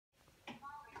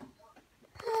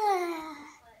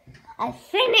I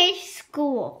finished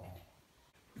school.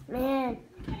 Man,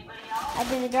 I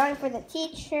did a drawing for the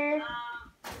teacher.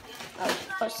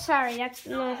 Oh, sorry, that's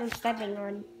the noise I'm stepping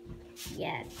on.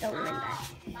 Yeah, don't mind that.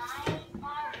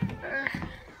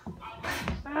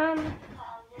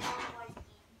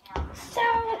 So,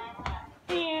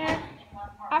 yeah,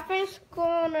 I finished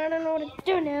school and I don't know what to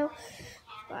do now.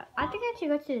 But I think I should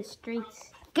go to the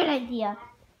streets. Good idea.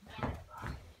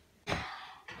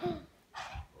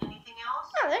 Anything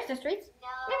else? Oh, there's the streets. Yeah.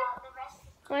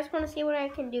 I just want to see what I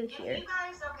can do here. You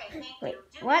guys, okay, thank Wait,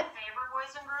 you. Do what? me a favor,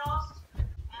 boys and girls, and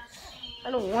see.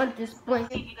 I don't want this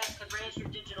blanket. See if you guys could raise your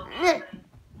digital game.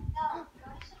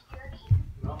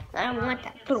 I don't want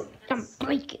that little dumb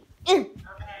blanket. Okay.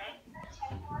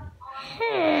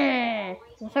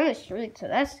 It's on the street, so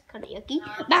that's kind of yucky.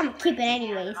 But I'm gonna keep it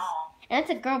anyways. And that's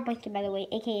a girl blanket, by the way,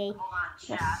 aka. Hold on,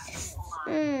 chat.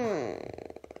 Hold on.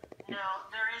 No,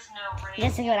 there is no raise.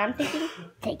 That's what I'm thinking.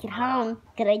 Take it home.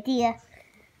 Good idea.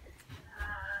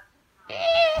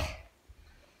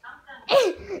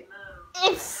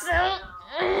 It's so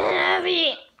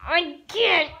heavy. I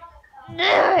can't do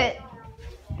it.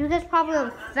 Because probably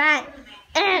I'm fat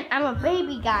and I'm a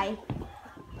baby guy.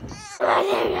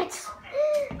 That's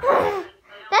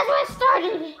what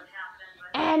started.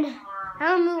 And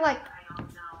I'm like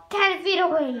 10 feet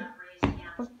away.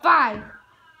 Or 5.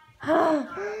 Am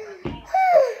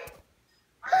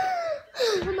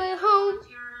I home?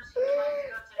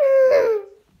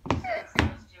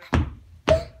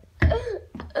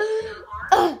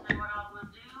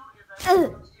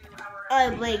 I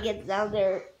blankets down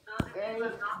there.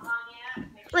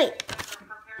 Wait.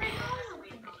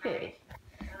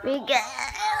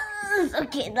 Because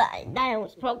okay, that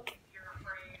almost broke.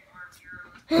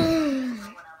 Let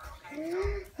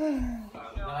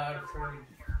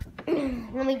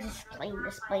me just clean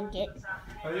this blanket.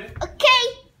 Okay,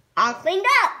 all cleaned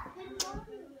up.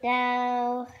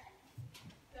 Now,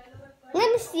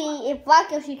 let me see if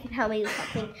Black Yoshi can help me with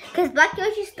something. Because Black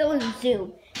Yoshi's still in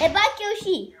Zoom. Hey, Black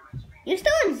Yoshi, you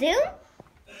still in Zoom?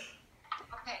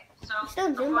 Okay, so Still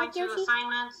in Zoom, going Black to Yoshi?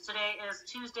 assignments. Today is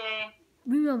Tuesday.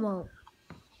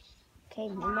 Okay,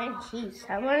 no mind, jeez.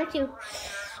 I wanted to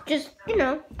just, you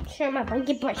know, share my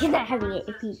blanket, but he's not having it.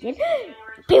 If he did,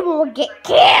 people will get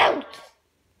killed.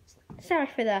 Sorry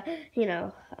for the, you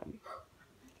know,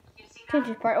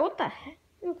 Pinterest part. What the heck?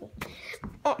 Okay.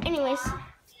 Oh, anyways,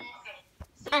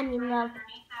 I'm in love.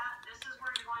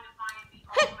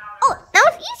 Hey, oh, that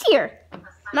was easier.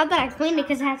 Not that I cleaned it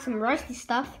because it had some rusty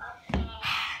stuff.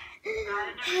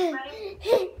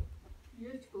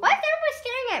 Why is everybody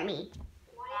staring at me?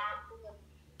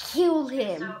 Kill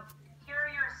him. So, here are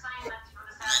your assignments for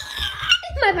this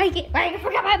afternoon. My blanket. I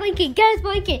forgot my blanket. Get his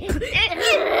blanket.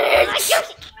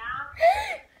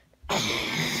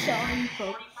 Sorry,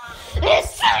 folks.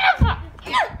 Son of a...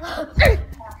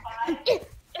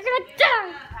 You're gonna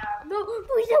die. No,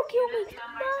 please don't kill me.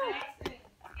 No. If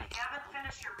you haven't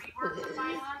finished your rework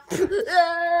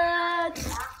assignments,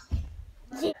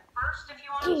 first if you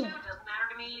want to, doesn't matter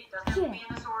to me, it doesn't have to be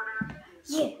in this order.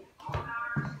 Yeah.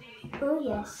 Oh,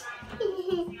 yes.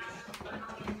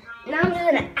 Now I'm just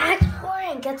gonna ask for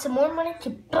it and get some more money to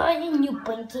buy a new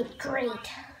blanket. Great.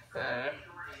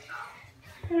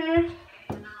 No,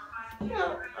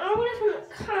 I wasn't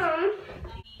gonna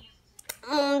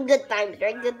come. Good times,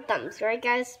 right? Good times, right,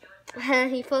 guys?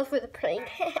 He fell for the prank.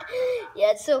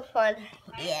 Yeah, it's so fun.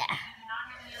 Yeah.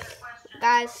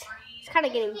 Guys, it's kind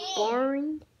of getting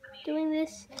boring doing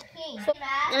this. So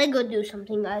I'm gonna go do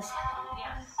something, guys.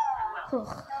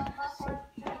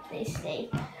 They say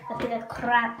look at that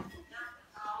crap.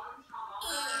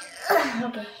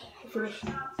 Okay, I finished.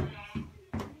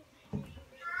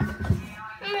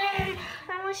 Man,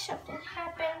 I wish something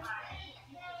happened.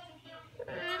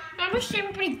 I wish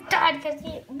everybody died because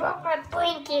he broke my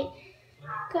blanket.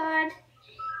 God.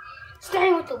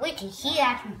 Starting with the witch, he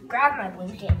actually grabbed my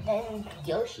blanket, then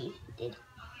Yoshi did.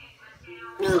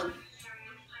 Thank you,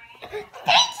 God!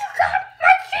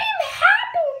 My dream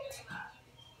happened!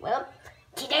 Well,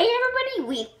 today, everybody,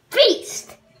 we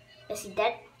feast! Is he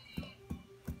dead?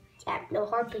 Yeah, no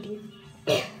heart beating.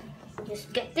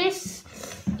 Just get this.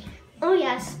 Oh,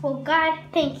 yes. Well, God,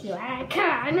 thank you. I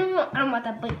don't want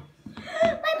that blanket. My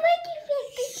blanket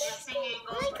fits.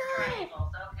 Oh, my God.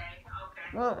 Okay.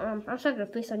 Well, I'm stuck a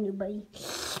face on you, buddy.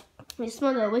 You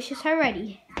smell delicious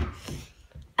already.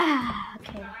 Ah,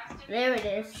 okay. There it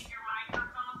is.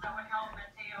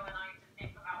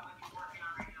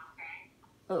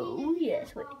 Oh,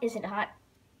 yes. Wait, is it hot?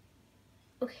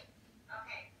 Okay.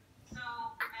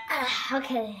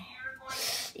 Okay.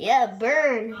 Yeah,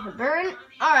 burn. Burn?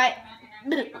 Alright.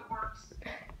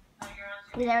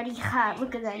 It's already hot.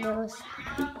 Look at that nose.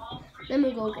 Let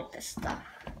me go get this stuff.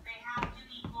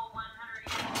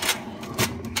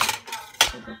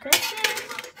 Look at this.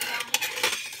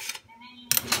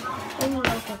 Let me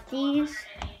look at these.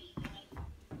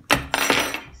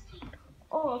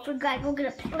 Oh, I forgot. Go get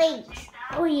a plate.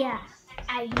 Oh yeah,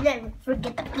 I never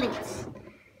forget the plates.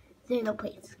 There's no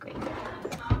plates. Great.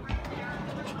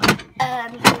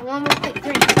 One more plate.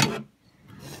 Great.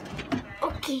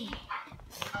 Okay.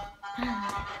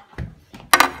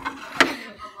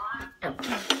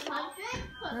 Okay.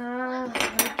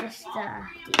 Just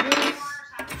do this.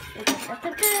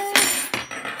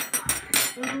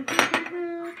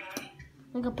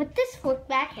 I'm gonna put this fork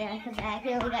back there because I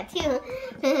actually only got two.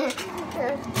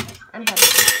 I'm done.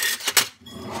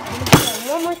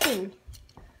 One more thing.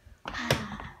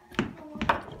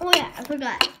 Oh yeah, I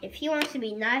forgot. If he wants to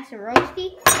be nice and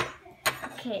roasty.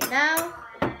 Okay, now,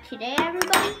 today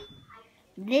everybody,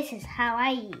 this is how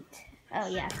I eat. Oh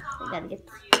yeah, we gotta get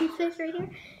the toothpaste right here.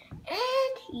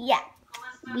 And yeah,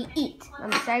 we eat.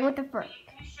 I'm starting with the fork.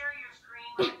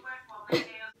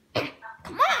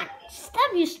 Come on,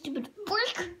 stop you stupid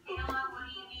fork.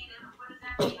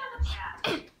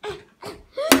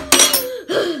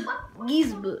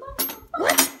 Gizmo.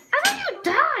 What? I thought you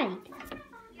died.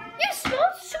 You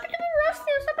smell super duper roasty.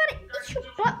 I was about to eat your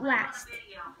butt last.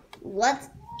 What?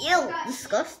 Ew,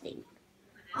 disgusting.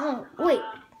 Oh, wait.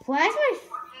 Why does my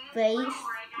face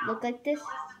look like this?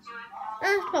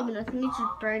 It's probably nothing. It's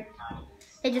just burnt.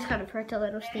 It just kind of hurts a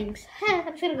little stings. I'm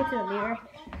just gonna go to the mirror.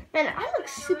 Man, I look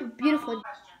super beautiful.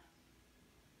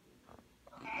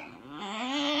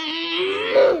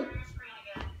 Man.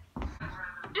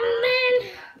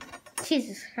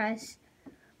 Jesus Christ.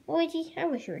 Luigi, I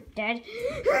wish you were dead.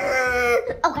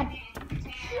 Oh God.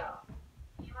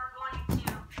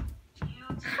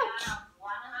 Ouch.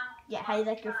 Yeah, how do you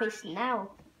like your face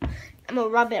now? I'm gonna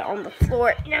rub it on the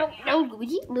floor. No,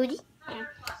 Luigi.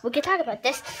 We can talk about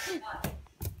this.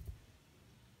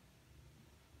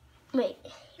 Wait.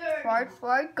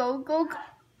 Fart, go.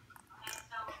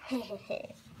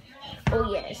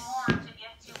 Oh yes.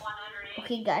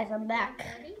 Okay, guys, I'm back.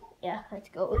 Yeah, let's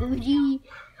go, Luigi.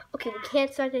 Okay, we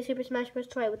can't start the Super Smash Bros.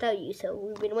 Toy without you, so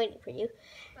we've been waiting for you.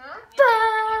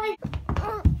 Bye.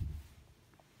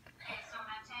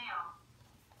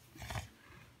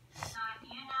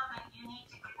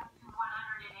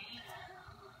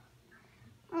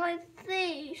 My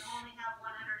face.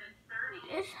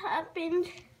 This happened.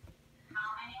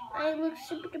 I look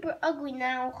super duper ugly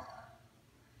now.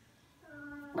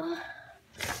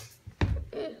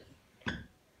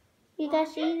 You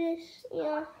guys see this?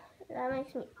 Yeah, that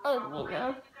makes me ugly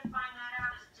now.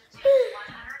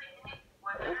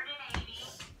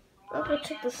 I'm gonna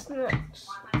check the snaps.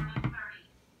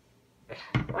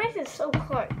 Why is it so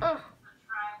hard?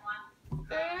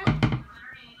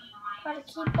 Gotta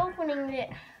keep opening it.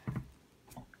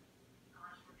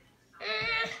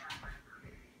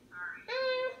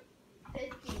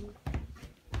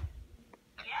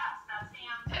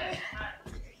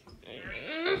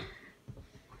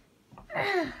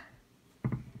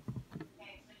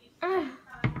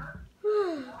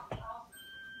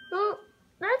 Well,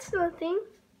 that's nothing.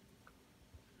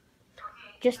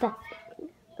 Just a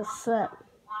slip.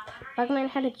 Bugman,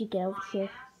 how did you get over here?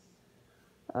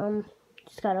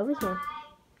 Just got over here.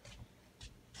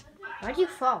 Why'd you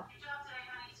fall?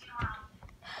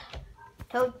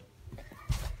 Toad.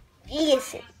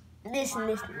 Listen.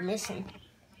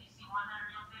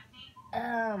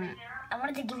 I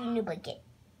wanted to give you a new blanket.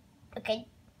 Okay?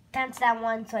 That's that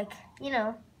one's like, you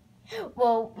know.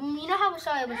 Well, you know how we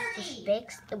saw it was just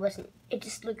fixed? It wasn't. It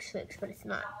just looks fixed, but it's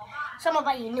not. So I'm gonna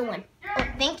buy you a new one. Oh,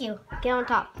 thank you. Get on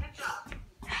top.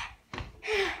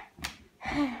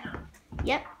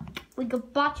 Yep. We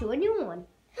bought you a new one.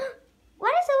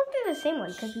 Why does it look like the same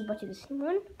one? Because we bought you the same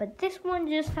one, but this one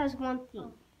just has one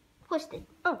thing. Twisted.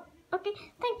 Oh, okay.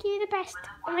 Thank you, the best.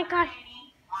 Oh my God.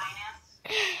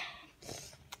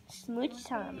 Smooch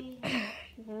time.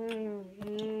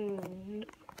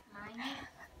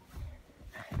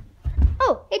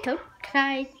 Oh, hey Toad.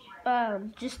 Can I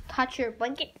just touch your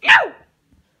blanket? No!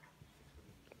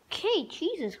 Okay,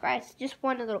 Jesus Christ. Just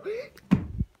one little.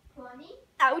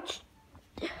 Ouch.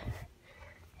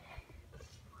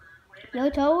 Yo,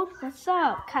 Toad, what's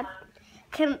up?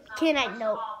 Can I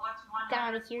no? Get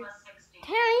out of here.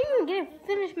 Damn, I didn't even get to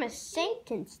finish my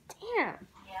sentence. Damn.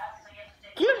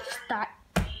 Can you just stop?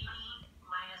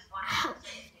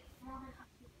 Ouch.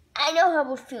 I know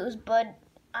how it feels, bud.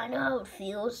 I know how it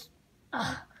feels.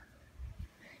 I'm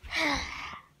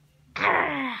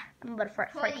about to fart.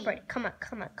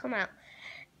 Come out.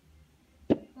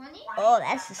 Oh,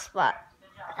 that's the spot.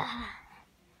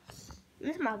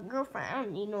 This is my girlfriend. I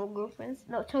don't need no girlfriends.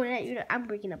 No, Toadette, I'm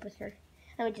breaking up with her.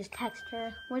 Let me just text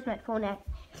her. Where's my phone at?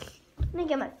 Let me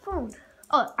get my phone.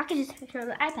 Oh, I can just text her on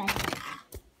the iPad.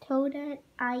 Toadette,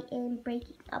 I am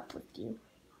breaking up with you.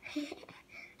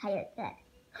 How you like that?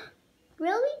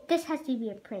 Really? This has to be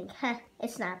a prank. Huh?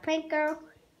 It's not a prank, girl.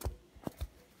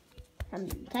 I'm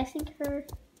texting her.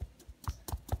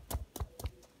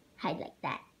 How you like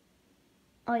that?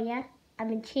 Oh yeah? I've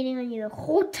been cheating on you the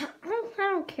whole time. I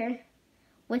don't care.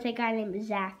 With a guy named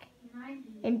Zach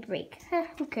and Break. Huh,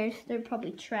 who cares? They're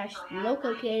probably trash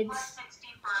local kids.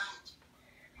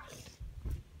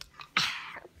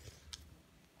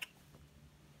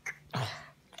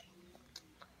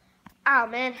 Oh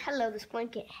man, I love this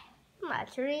blanket. My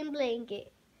dream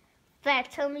blanket.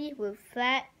 Fat tummy with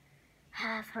fat.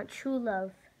 I found true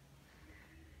love.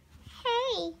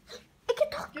 Hey, I can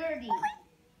talk dirty.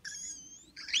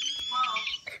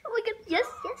 Oh my god, yes,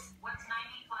 yes. What's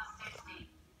 90 plus 60?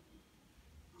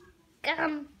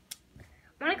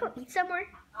 Wanna go eat somewhere?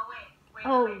 Oh, wait.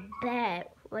 Oh, bad.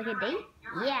 Like a date?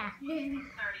 You're Yeah. 30,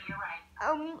 you're right.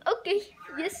 Okay,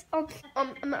 yes,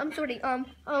 I'm sorry,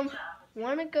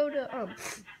 wanna go to,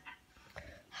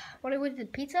 wanna go to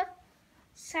pizza?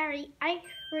 Sorry, I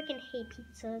freaking hate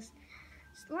pizzas.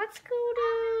 So let's go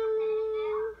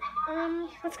to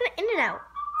In-N-Out.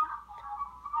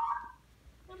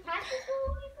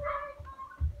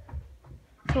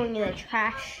 Throwing in the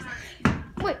trash.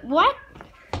 Wait, what?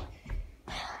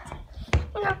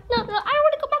 No, I don't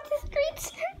want to go back to the streets.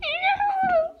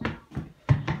 No.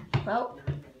 Well,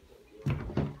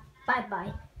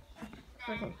 bye-bye.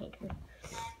 Freaking hate her.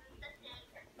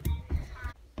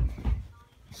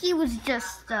 He was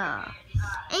just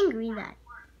angry that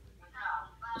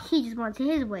he just wanted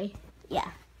his way. Yeah.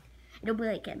 It'll be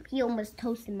like him. He almost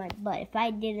toasted my butt. If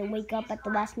I didn't wake up at the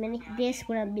last minute, this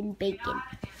would have been bacon.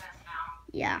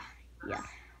 Yeah.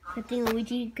 Good thing,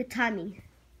 Luigi. Good timing.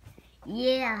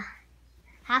 Yeah.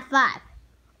 High five.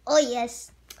 Oh,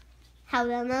 yes. How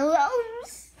about my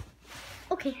rose?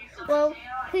 Okay. Well,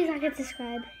 please like and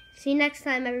subscribe. See you next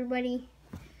time, everybody.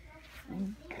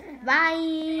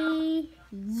 Bye.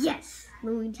 Yes,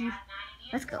 Luigi.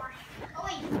 Let's go.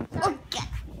 Okay.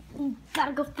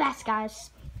 Gotta go fast,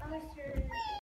 guys.